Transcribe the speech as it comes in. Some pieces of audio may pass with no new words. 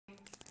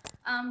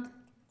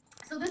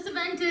So this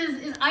event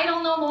is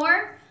Idle No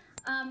More.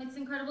 It's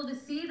incredible to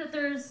see that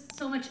there's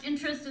so much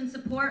interest and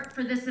support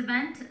for this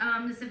event.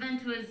 This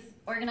event was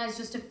organized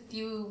just a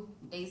few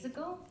days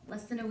ago,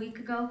 less than a week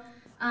ago,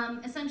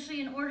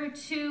 essentially in order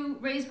to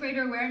raise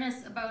greater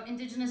awareness about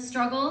Indigenous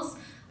struggles,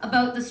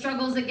 about the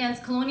struggles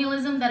against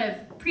colonialism that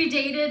have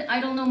predated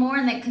Idle No More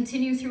and that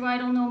continue through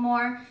Idle No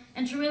More,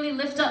 and to really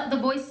lift up the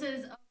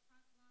voices of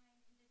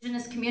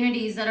Indigenous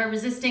communities that are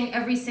resisting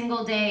every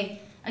single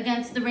day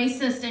against the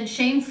racist and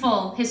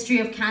shameful history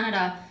of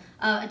Canada,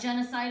 a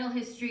genocidal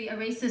history, a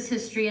racist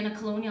history, and a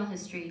colonial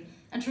history,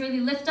 and to really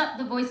lift up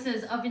the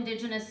voices of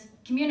Indigenous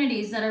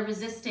communities that are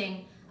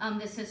resisting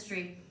this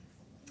history.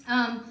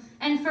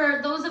 And for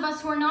those of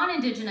us who are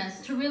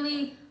non-Indigenous, to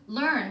really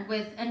learn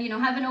with, and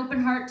have an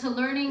open heart to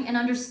learning and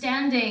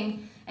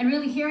understanding and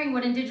really hearing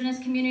what Indigenous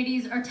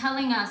communities are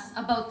telling us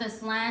about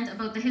this land,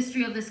 about the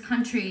history of this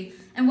country,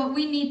 and what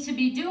we need to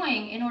be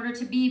doing in order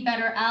to be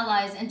better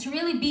allies and to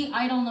really be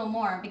idle no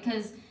more.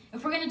 Because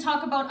if we're going to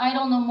talk about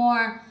idle no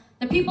more,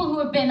 the people who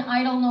have been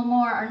idle no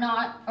more are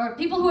not, or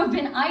people who have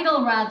been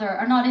idle rather,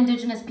 are not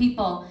Indigenous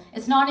people.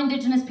 It's not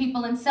Indigenous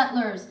people and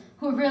settlers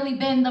who have really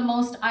been the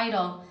most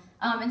idle.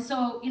 And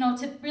so,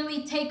 to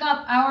really take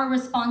up our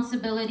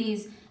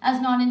responsibilities as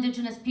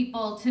non-Indigenous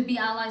people to be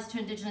allies to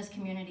Indigenous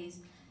communities.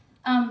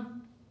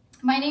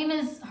 My name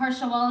is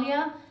Harsha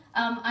Walia.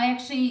 I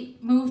actually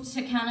moved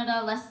to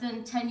Canada less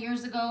than 10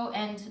 years ago,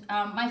 and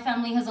my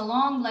family has a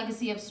long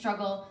legacy of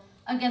struggle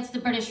against the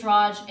British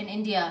Raj in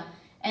India.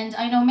 And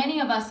I know many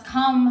of us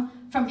come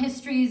from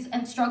histories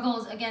and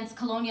struggles against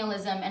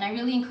colonialism, and I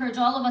really encourage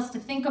all of us to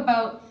think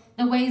about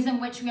the ways in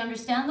which we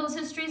understand those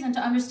histories and to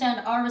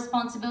understand our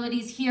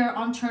responsibilities here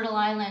on Turtle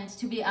Island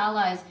to be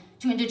allies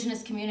to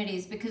Indigenous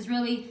communities, because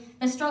really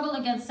the struggle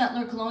against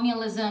settler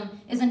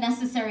colonialism is a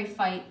necessary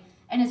fight.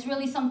 And it's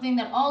really something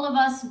that all of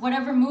us,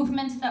 whatever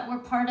movement that we're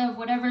part of,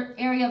 whatever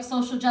area of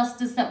social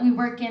justice that we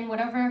work in,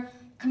 whatever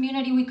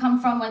community we come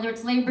from, whether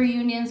it's labor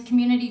unions,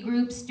 community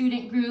groups,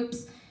 student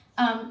groups,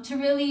 to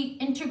really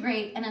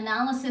integrate an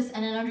analysis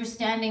and an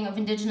understanding of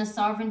Indigenous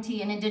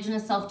sovereignty and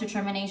Indigenous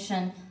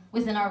self-determination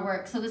within our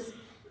work. So this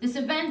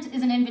event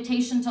is an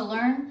invitation to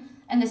learn,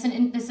 and this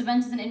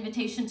event is an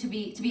invitation to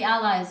be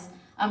allies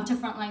to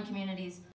frontline communities.